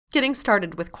Getting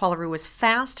started with Qualaroo is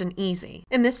fast and easy.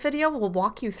 In this video, we'll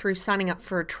walk you through signing up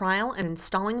for a trial and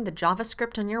installing the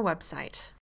JavaScript on your website.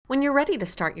 When you're ready to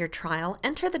start your trial,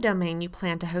 enter the domain you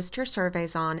plan to host your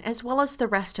surveys on, as well as the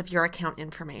rest of your account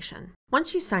information.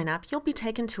 Once you sign up, you'll be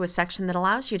taken to a section that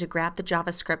allows you to grab the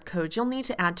JavaScript code you'll need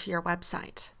to add to your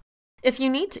website. If you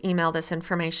need to email this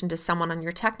information to someone on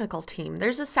your technical team,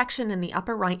 there's a section in the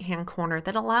upper right-hand corner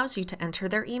that allows you to enter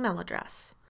their email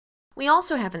address. We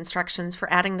also have instructions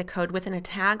for adding the code within a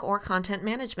tag or content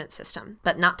management system,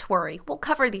 but not to worry, we'll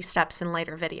cover these steps in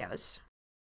later videos.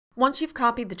 Once you've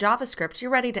copied the JavaScript, you're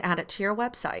ready to add it to your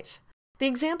website. The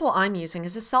example I'm using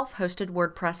is a self-hosted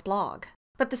WordPress blog,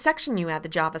 but the section you add the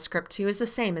JavaScript to is the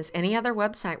same as any other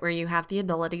website where you have the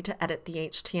ability to edit the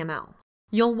HTML.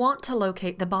 You'll want to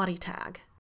locate the body tag.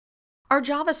 Our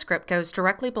JavaScript goes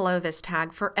directly below this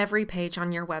tag for every page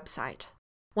on your website.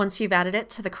 Once you've added it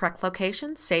to the correct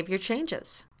location, save your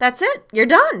changes. That's it, you're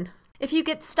done! If you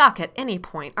get stuck at any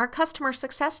point, our customer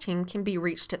success team can be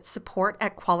reached at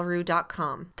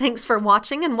support@qualaroo.com. Thanks for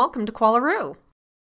watching and welcome to Qualaroo!